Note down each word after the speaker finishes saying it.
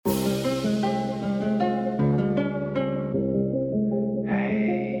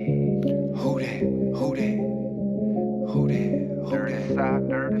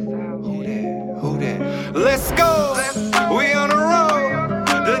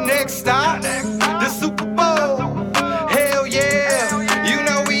next stop, the Super Bowl. Hell yeah, you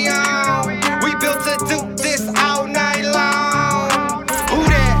know we on. We built to do this all night long.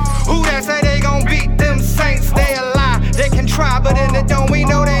 Who that say they gon' beat them Saints? They a lie. They can try, but in the dome we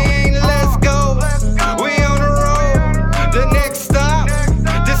know they ain't. Let's go. We on the road. The next stop,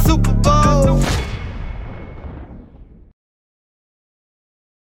 the Super Bowl.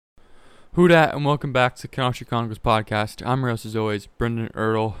 Who dat, and welcome back to Country Chronicles podcast. I'm your host as always, Brendan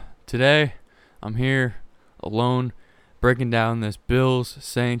Ertl. Today, I'm here alone, breaking down this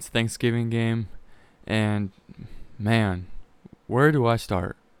Bills-Saints Thanksgiving game, and man, where do I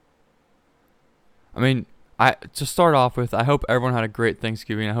start? I mean, to start off with, I hope everyone had a great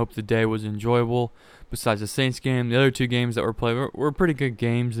Thanksgiving. I hope the day was enjoyable. Besides the Saints game, the other two games that were played were pretty good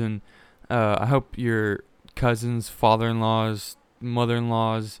games, and I hope your cousins, father-in-laws,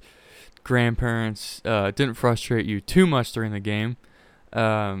 mother-in-laws, grandparents didn't frustrate you too much during the game.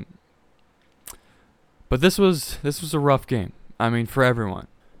 But this was a rough game. I mean, for everyone.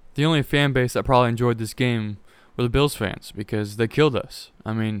 The only fan base that probably enjoyed this game were the Bills fans because they killed us.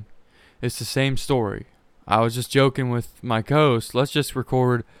 I mean, it's the same story. I was just joking with my co-host. Let's just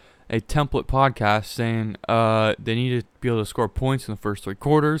record a template podcast saying they need to be able to score points in the first three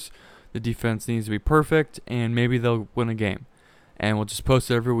quarters. The defense needs to be perfect, and maybe they'll win a game. And we'll just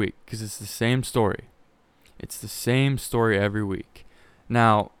post it every week because it's the same story. It's the same story every week.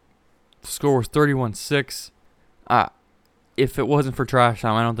 Now, the score was 31-6. If it wasn't for trash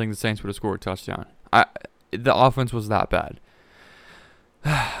time, I don't think the Saints would have scored a touchdown. The offense was that bad.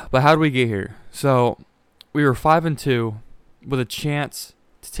 But how did we get here? So, we were 5-2 with a chance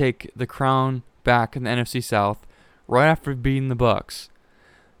to take the crown back in the NFC South right after beating the Bucs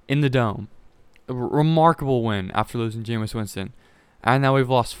in the Dome. A remarkable win after losing Jameis Winston. And now we've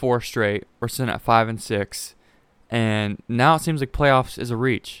lost 4 straight. We're sitting at 5-6. And now it seems like playoffs is a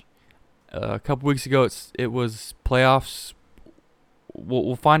reach. A couple weeks ago, it was playoffs.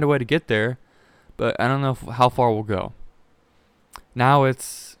 We'll find a way to get there, but I don't know how far we'll go. Now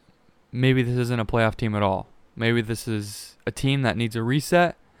it's maybe this isn't a playoff team at all. Maybe this is a team that needs a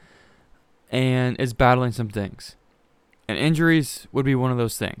reset and is battling some things. And injuries would be one of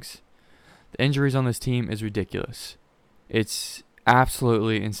those things. The injuries on this team is ridiculous. It's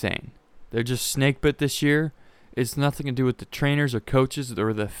absolutely insane. They're just snake bit this year. It's nothing to do with the trainers or coaches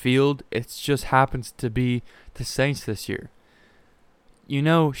or the field. It just happens to be the Saints this year. You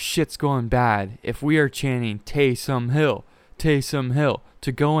know shit's going bad if we are chanting Taysom Hill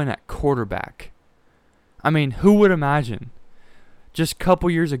to go in at quarterback. I mean, who would imagine? Just a couple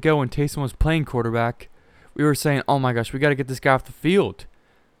years ago when Taysom was playing quarterback, we were saying, oh my gosh, we got to get this guy off the field.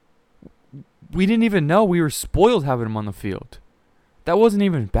 We didn't even know we were spoiled having him on the field. That wasn't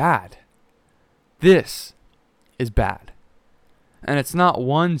even bad. This is bad. And it's not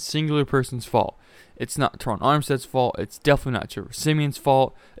one singular person's fault. It's not Teron Armstead's fault. It's definitely not Trevor Siemian's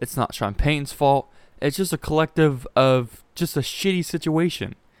fault. It's not Sean Payton's fault. It's just a collective of just a shitty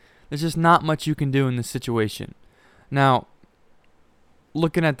situation. There's just not much you can do in this situation. Now,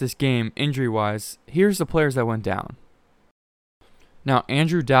 looking at this game injury-wise, here's the players that went down. Now,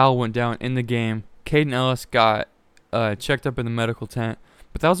 Andrew Dowell went down in the game. Caden Ellis got checked up in the medical tent.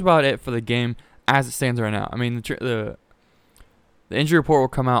 But that was about it for the game as it stands right now. I mean, the injury report will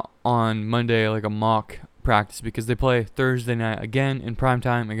come out on Monday like a mock practice because they play Thursday night again in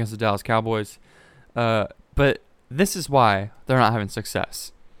primetime against the Dallas Cowboys. But this is why they're not having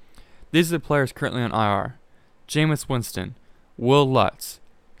success. These are the players currently on IR. Jameis Winston, Will Lutz,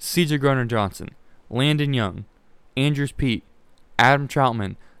 C.J. Gardner-Johnson, Landon Young, Andrews Pete, Adam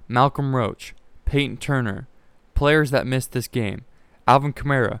Troutman, Malcolm Roach, Peyton Turner. Players that missed this game: Alvin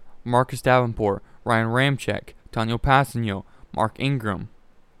Kamara, Marcus Davenport, Ryan Ramczyk, Daniel Passanio, Mark Ingram.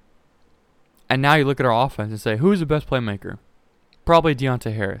 And now you look at our offense and say, who's the best playmaker? Probably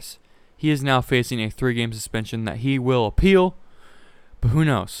Deontay Harris. He is now facing a 3-game suspension that he will appeal, but who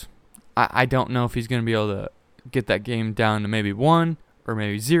knows? I don't know if he's going to be able to get that game down to maybe 1 or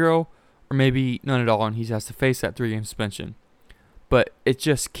maybe 0 or maybe none at all, and he has to face that 3-game suspension. But it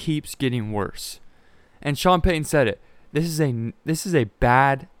just keeps getting worse. And Sean Payton said it. This is a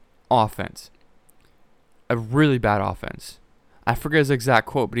bad offense. A really bad offense. I forget his exact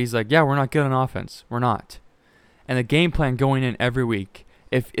quote, but he's like, yeah, we're not good on offense. We're not. And the game plan going in every week,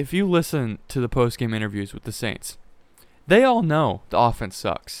 if you listen to the post-game interviews with the Saints, they all know the offense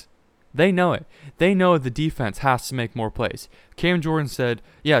sucks. They know it. They know the defense has to make more plays. Cam Jordan said,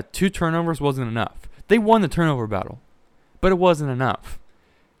 yeah, 2 turnovers wasn't enough. They won the turnover battle, but it wasn't enough.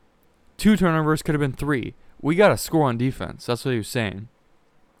 2 turnovers could have been 3. We got to score on defense. That's what he was saying.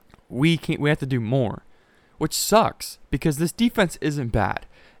 We have to do more, which sucks because this defense isn't bad.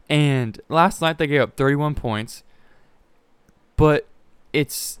 And last night they gave up 31 points. But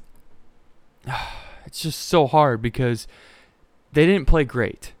it's just so hard because they didn't play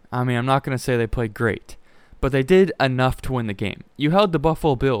great. I mean, I'm not going to say they played great, but they did enough to win the game. You held the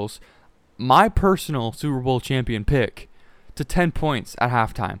Buffalo Bills, my personal Super Bowl champion pick, to 10 points at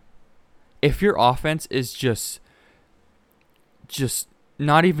halftime. If your offense is just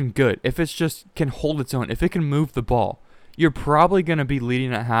not even good, if it's just can hold its own, if it can move the ball, you're probably going to be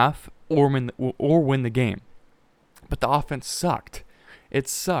leading at half or win the game. But the offense sucked. It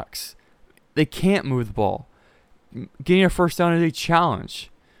sucks. They can't move the ball. Getting a first down is a challenge.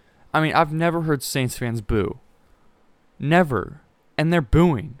 I mean, I've never heard Saints fans boo. Never. And they're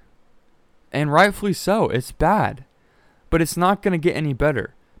booing. And rightfully so. It's bad. But it's not going to get any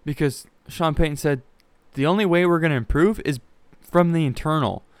better. Because Sean Payton said, the only way we're going to improve is from the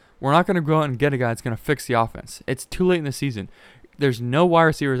internal. We're not going to go out and get a guy that's going to fix the offense. It's too late in the season. There's no wide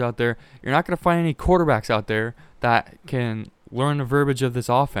receivers out there. You're not going to find any quarterbacks out there that can learn the verbiage of this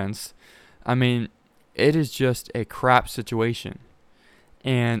offense. I mean, it is just a crap situation.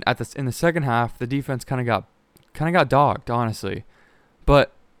 And in the second half, the defense kind of got dogged, honestly.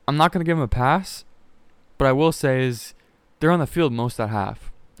 But I'm not going to give them a pass. But I will say is they're on the field most of that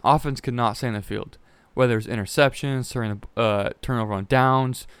half. Offense could not stay in the field. Whether it's interceptions, turnover on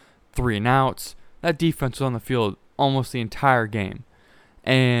downs, 3 and outs, that defense was on the field almost the entire game.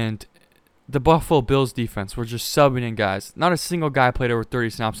 And the Buffalo Bills defense were just subbing in guys. Not a single guy played over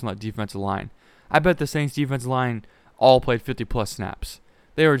 30 snaps on that defensive line. I bet the Saints defensive line all played 50-plus snaps.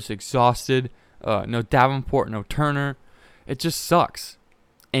 They were just exhausted. No Davenport, no Turner. It just sucks.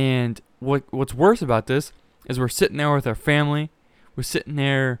 And what's worse about this is we're sitting there with our family. We're sitting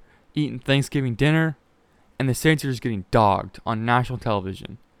there eating Thanksgiving dinner. And the Saints are just getting dogged on national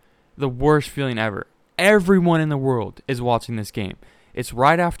television. The worst feeling ever. Everyone in the world is watching this game. It's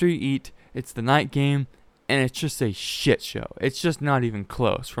right after you eat. It's the night game. And it's just a shit show. It's just not even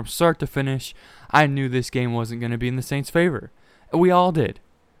close. From start to finish, I knew this game wasn't going to be in the Saints' favor. And we all did.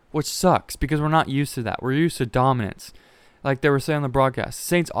 Which sucks because we're not used to that. We're used to dominance. Like they were saying on the broadcast, the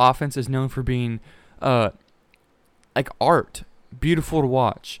Saints' offense is known for being like art. Beautiful to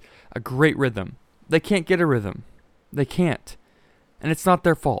watch. A great rhythm. They can't get a rhythm. They can't. And it's not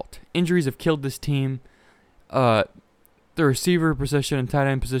their fault. Injuries have killed this team. The receiver position and tight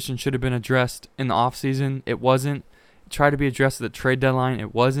end position should have been addressed in the offseason. It wasn't. It tried to be addressed at the trade deadline.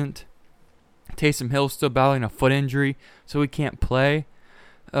 It wasn't. Taysom Hill's still battling a foot injury, so he can't play.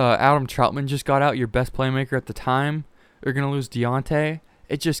 Adam Troutman just got out, your best playmaker at the time. They're going to lose Deontay.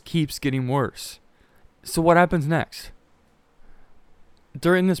 It just keeps getting worse. So what happens next?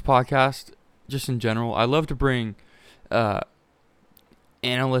 During this podcast, just in general, I love to bring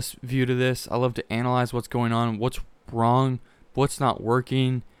analyst view to this. I love to analyze what's going on, what's wrong, what's not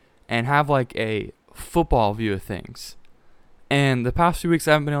working, and have like a football view of things. And the past few weeks,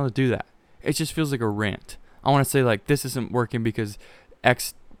 I haven't been able to do that. It just feels like a rant. I want to say like this isn't working because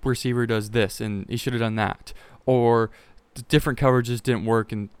X receiver does this and he should have done that, or the different coverages didn't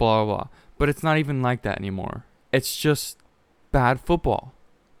work and blah blah blah. But it's not even like that anymore. It's just bad football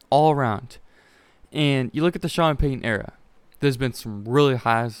all around. And you look at the Sean Payton era. There's been some really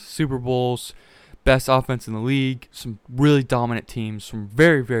high Super Bowls, best offense in the league, some really dominant teams, some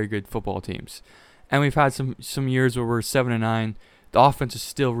very, very good football teams. And we've had some years where we're 7-9. The offense is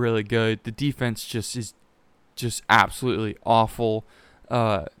still really good. The defense is just absolutely awful.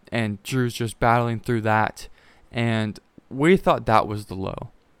 And Drew's just battling through that. And we thought that was the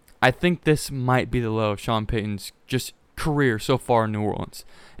low. I think this might be the low of Sean Payton's just career so far in New Orleans.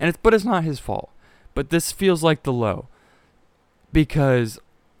 But it's not his fault. But this feels like the low. Because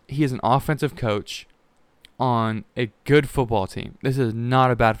he is an offensive coach on a good football team. This is not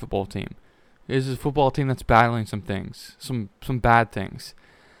a bad football team. This is a football team that's battling some things, some bad things,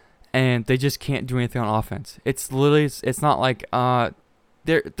 and they just can't do anything on offense. It's literally, it's not like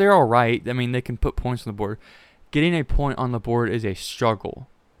they're all right. I mean, they can put points on the board. Getting a point on the board is a struggle.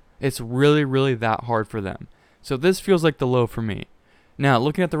 It's really, really that hard for them. So this feels like the low for me. Now,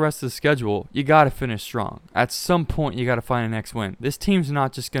 looking at the rest of the schedule, you got to finish strong. At some point, you got to find a next win. This team's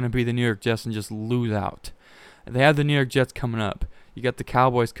not just going to be the New York Jets and just lose out. They have the New York Jets coming up. You got the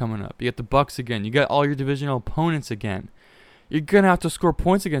Cowboys coming up. You got the Bucks again. You got all your divisional opponents again. You're going to have to score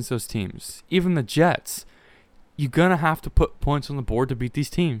points against those teams. Even the Jets. You're going to have to put points on the board to beat these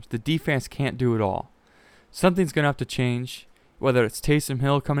teams. The defense can't do it all. Something's going to have to change, whether it's Taysom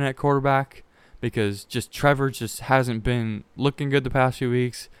Hill coming at quarterback, because Trevor just hasn't been looking good the past few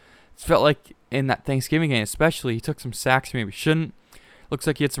weeks. It's felt like in that Thanksgiving game especially, he took some sacks maybe shouldn't. Looks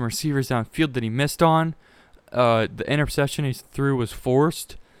like he had some receivers downfield that he missed on. The interception he threw was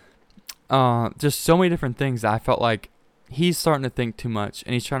forced. just so many different things that I felt like he's starting to think too much,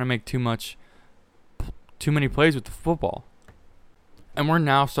 and he's trying to make too many plays with the football. And we're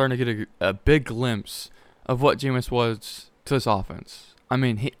now starting to get a big glimpse of what Jameis was to this offense. I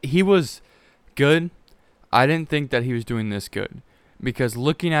mean, he was good. I didn't think that he was doing this good. Because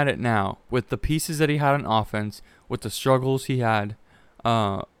looking at it now, with the pieces that he had on offense, with the struggles he had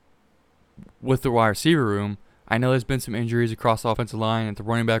with the wide receiver room, I know there's been some injuries across the offensive line at the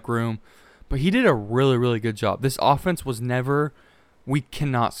running back room, but he did a really, really good job. This offense was never, we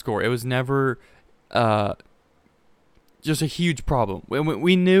cannot score. It was never just a huge problem.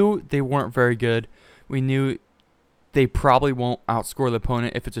 We knew they weren't very good. We knew they probably won't outscore the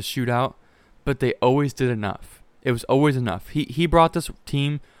opponent if it's a shootout, but they always did enough. It was always enough. He brought this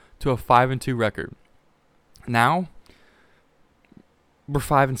team to a 5-2 record. Now we're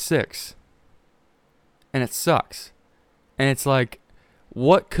 5-6, and it sucks. And it's like,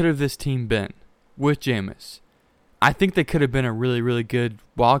 what could have this team been with Jameis? I think they could have been a really, really good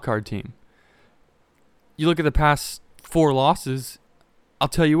wildcard team. You look at the past 4 losses, I'll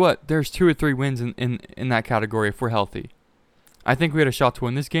tell you what, there's 2 or 3 wins in that category if we're healthy. I think we had a shot to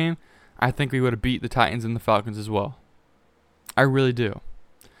win this game. I think we would have beat the Titans and the Falcons as well. I really do.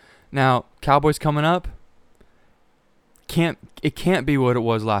 Now, Cowboys coming up. It can't be what it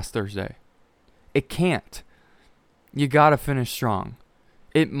was last Thursday. It can't. You got to finish strong.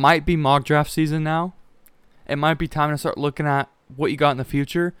 It might be mock draft season now. It might be time to start looking at what you got in the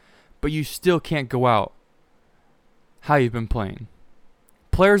future, but you still can't go out how you've been playing.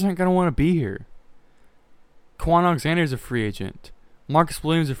 Players aren't going to want to be here. Quan Alexander's a free agent. Marcus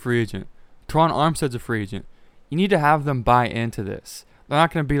Williams is a free agent. Teron Armstead's a free agent. You need to have them buy into this. They're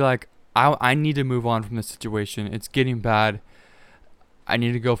not going to be like, I need to move on from this situation. It's getting bad. I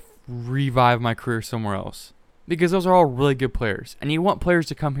need to go revive my career somewhere else. Because those are all really good players. And you want players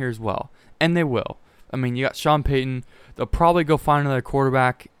to come here as well. And they will. I mean, you got Sean Payton. They'll probably go find another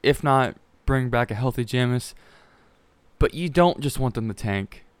quarterback. If not, bring back a healthy Jameis. But you don't just want them to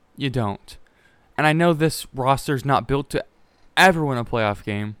tank. You don't. And I know this roster's not built to ever win a playoff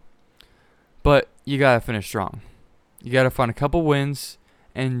game, but you got to finish strong. You got to find a couple wins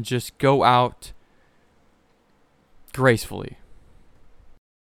and just go out gracefully.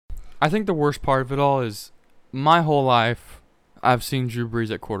 I think the worst part of it all is my whole life I've seen Drew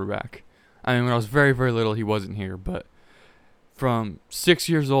Brees at quarterback. I mean, when I was very, very little, he wasn't here, but from 6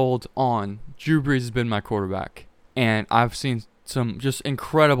 years old on, Drew Brees has been my quarterback. And I've seen some just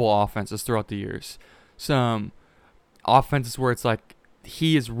incredible offenses throughout the years. Some offenses where it's like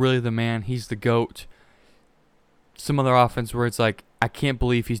he is really the man, he's the GOAT. Some other offense where it's like, I can't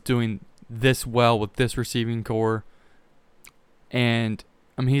believe he's doing this well with this receiving core. And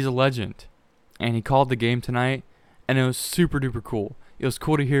I mean, he's a legend. And he called the game tonight, and it was super duper cool. It was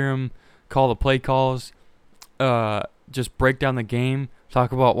cool to hear him call the play calls, just break down the game,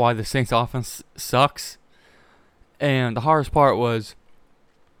 talk about why the Saints offense sucks. And the hardest part was,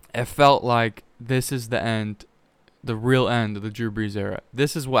 it felt like this is the end, the real end of the Drew Brees era.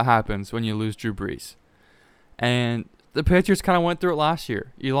 This is what happens when you lose Drew Brees. And the Patriots kind of went through it last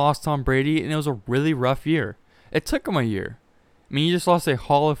year. You lost Tom Brady, and it was a really rough year. It took them a year. I mean, you just lost a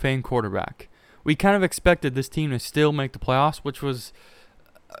Hall of Fame quarterback. We kind of expected this team to still make the playoffs, which was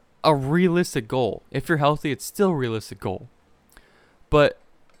a realistic goal. If you're healthy, it's still a realistic goal. But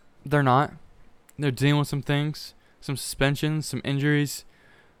they're not. They're dealing with some things, some suspensions, some injuries,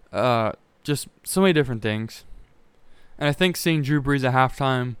 just so many different things. And I think seeing Drew Brees at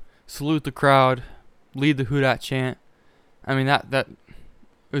halftime, salute the crowd, lead the Who Dat chant, I mean, that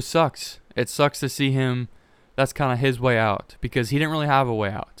it sucks. It sucks to see him. That's kind of his way out, because he didn't really have a way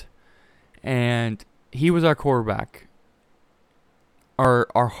out. And he was our quarterback, our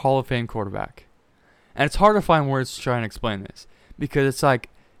Hall of Fame quarterback. And it's hard to find words to try and explain this, because it's like,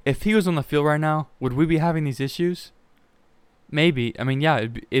 if he was on the field right now, would we be having these issues? Maybe. I mean, yeah,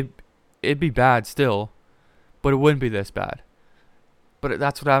 it'd be bad still, but it wouldn't be this bad. But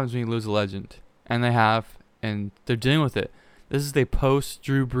that's what happens when you lose a legend. And they have, and they're dealing with it. This is the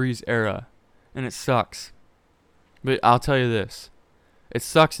post-Drew Brees era, and it sucks. But I'll tell you this. It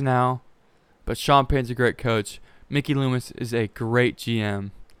sucks now, but Sean Payton's a great coach. Mickey Loomis is a great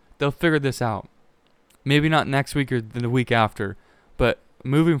GM. They'll figure this out. Maybe not next week or the week after, but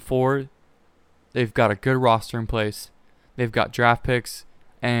moving forward, they've got a good roster in place. They've got draft picks,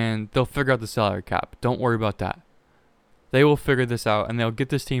 and they'll figure out the salary cap. Don't worry about that. They will figure this out, and they'll get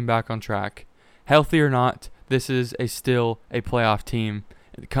this team back on track. Healthy or not, this is still a playoff team.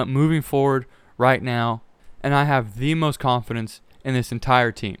 Moving forward right now, and I have the most confidence in this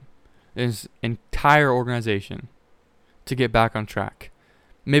entire team, this entire organization, to get back on track.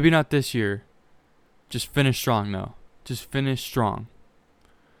 Maybe not this year. Just finish strong, though. Just finish strong.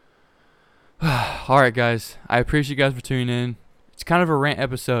 Alright, guys. I appreciate you guys for tuning in. It's kind of a rant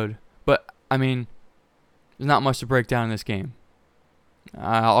episode. But, I mean, there's not much to break down in this game.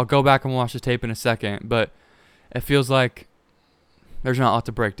 I'll go back and watch the tape in a second. But it feels like there's not a lot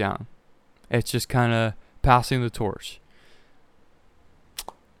to break down. It's just kind of passing the torch.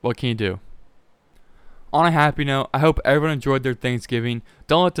 What can you do? On a happy note, I hope everyone enjoyed their Thanksgiving.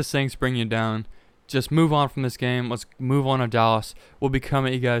 Don't let the Saints bring you down. Just move on from this game. Let's move on to Dallas. We'll be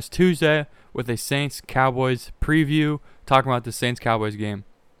coming at you guys Tuesday with a Saints-Cowboys preview, talking about the Saints-Cowboys game.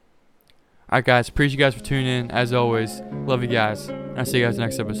 Alright, guys. Appreciate you guys for tuning in. As always, love you guys. And I'll see you guys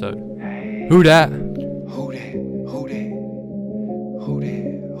next episode. Who dat? Who that? Who that? Who that?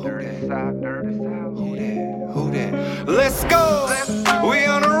 Who that? Who that? Who that? Let's go!